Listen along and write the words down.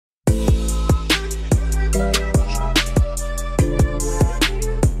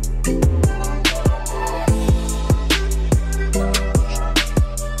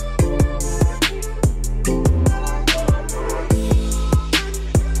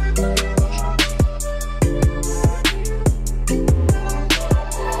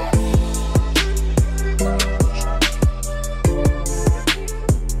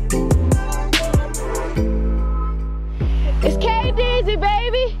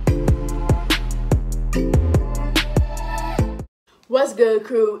What's good,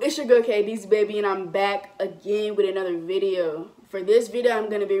 crew? It's your girl KD's baby, and I'm back again with another video. For this video, I'm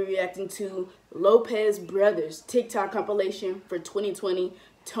going to be reacting to Lopez brothers TikTok compilation for 2020.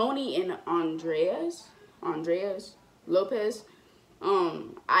 Tony and Andreas Lopez.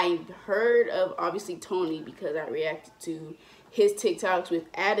 I heard of obviously Tony because I reacted to his TikToks with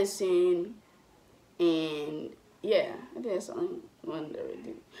Addison, and yeah, I think that's the only one that I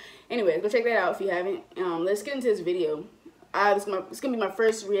did. Anyway, go check that out if you haven't. Let's get into this video. It's gonna be my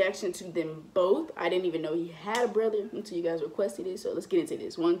first reaction to them both. I didn't even know he had a brother until you guys requested it. So let's get into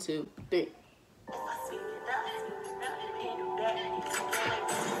this. 1, 2, 3.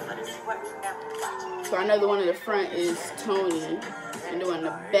 So I know the one in the front is Tony, and the one in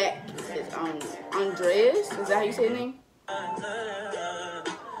the back is Andreas. Is that how you say his name?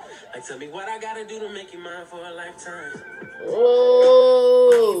 Like, tell me what I gotta do to make you mine for a lifetime.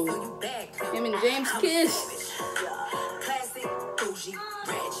 Oh, him and James kissed.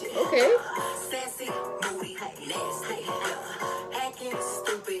 Okay.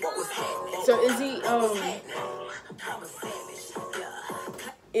 So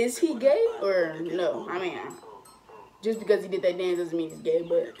is he gay or no? I mean, just because he did that dance doesn't mean he's gay,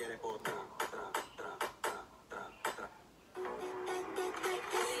 but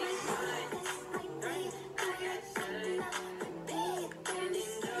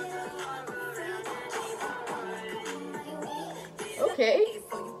okay.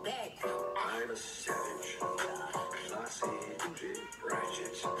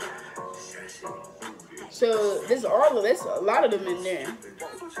 So there's a lot of them in there.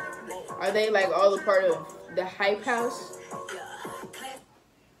 Are they like all a part of the hype house?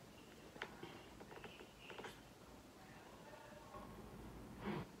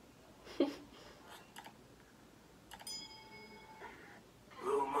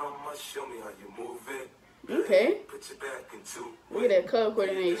 Okay. Look at that color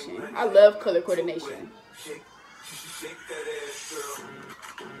coordination. I love color coordination.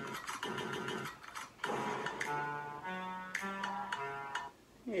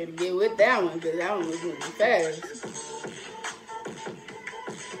 Here to get with that one, because that one was moving fast.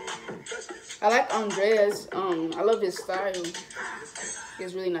 I like Andreas. I love his style. He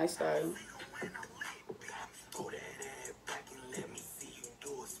has really nice style.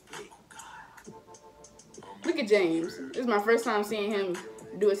 Look at James. This is my first time seeing him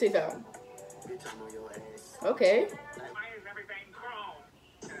do a TikTok. Okay.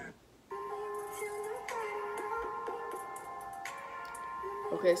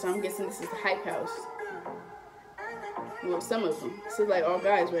 Okay, so I'm guessing this is the hype house. Well, some of them. This is like all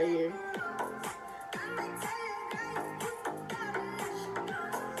guys right here.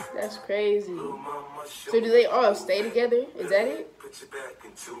 That's crazy. So do they all stay together? Is that it?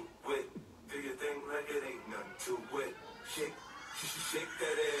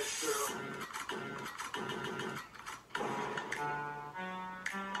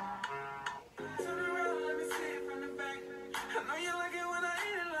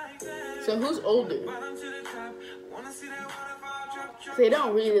 So who's older? They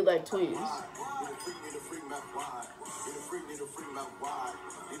don't really look like twins.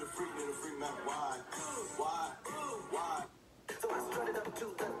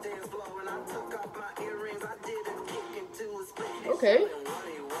 Okay.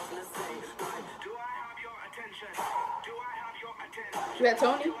 Is that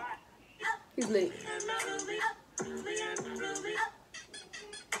Tony? He's late.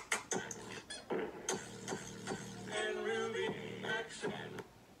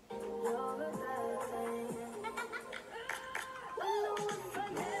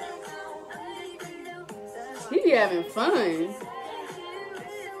 He be having fun.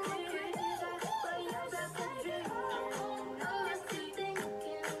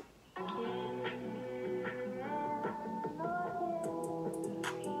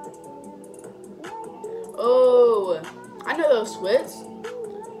 Oh, I know those sweats.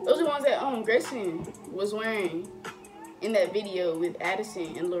 Those are the ones that Grayson was wearing in that video with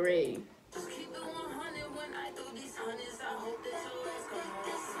Addison and Lorraine.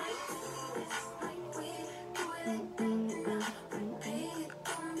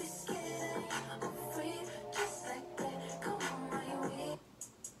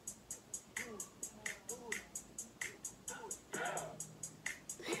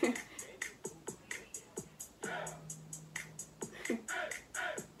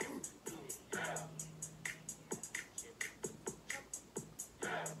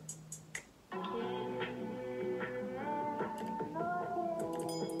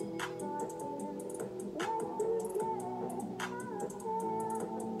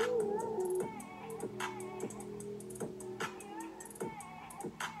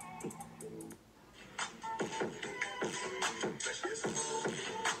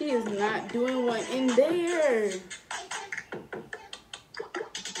 He is not doing one in there.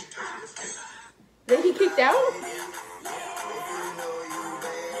 Did he kicked out?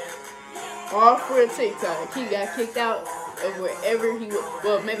 All for a TikTok. He got kicked out of wherever he was.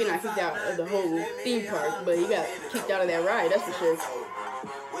 Well, maybe not kicked out of the whole theme park, but he got kicked out of that ride, that's for sure.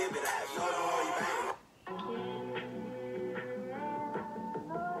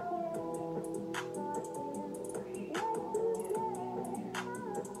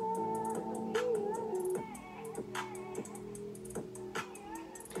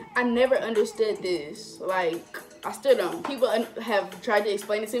 I never understood this. Like, I still don't. People have tried to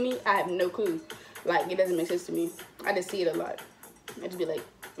explain it to me. I have no clue. Like, it doesn't make sense to me. I just see it a lot. I just be like,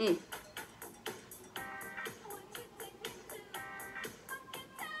 2, 3,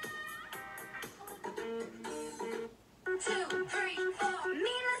 4.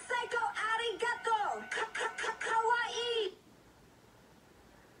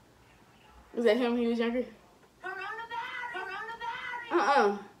 Was that him when he was younger?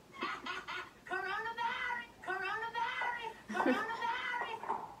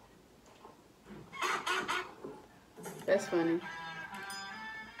 That's funny.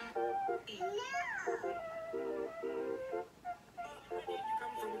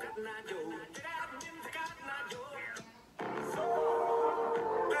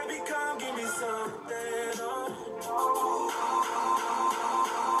 Baby, come give me something.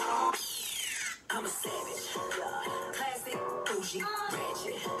 I'm a savage, classic, bougie,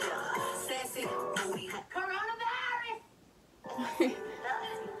 ratchet, sassy, moody. Coronavirus.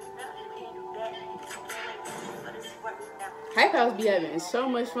 Hype House be having so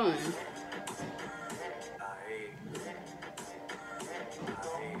much fun.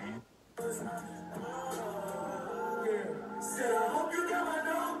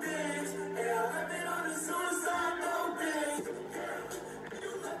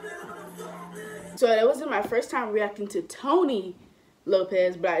 So that wasn't my first time reacting to Tony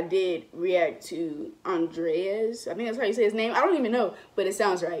Lopez, but I did react to Andreas. I think that's how you say his name. I don't even know, but it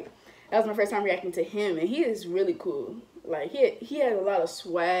sounds right. That was my first time reacting to him, and he is really cool. Like, he has a lot of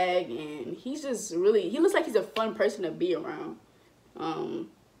swag, and he's just really, he looks like he's a fun person to be around.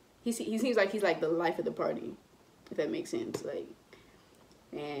 He seems like he's like the life of the party, if that makes sense. Like,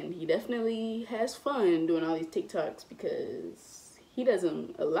 and he definitely has fun doing all these TikToks because he does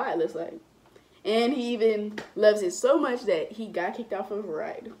them a lot, it looks like. And he even loves it so much that he got kicked off of a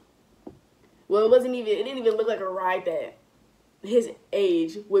ride. Well, it didn't even look like a ride that his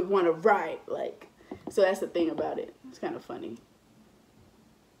age would want to ride. Like, so that's the thing about it. It's kind of funny.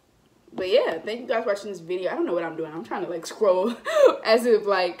 But yeah, thank you guys for watching this video. I don't know what I'm doing. I'm trying to like scroll as if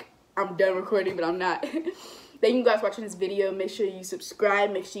like I'm done recording, but I'm not. Thank you guys for watching this video. Make sure you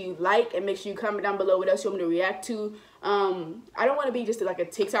subscribe, make sure you like, and make sure you comment down below what else you want me to react to. I don't want to be just like a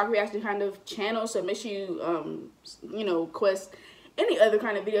TikTok reaction kind of channel, so make sure you, you know, request any other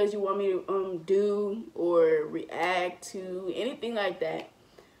kind of videos you want me to do or react to, anything like that.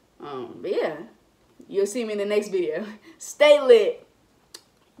 But yeah, you'll see me in the next video. Stay lit.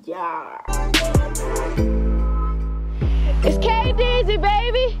 Yeah. It's K Dizzy,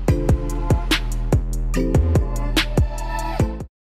 baby.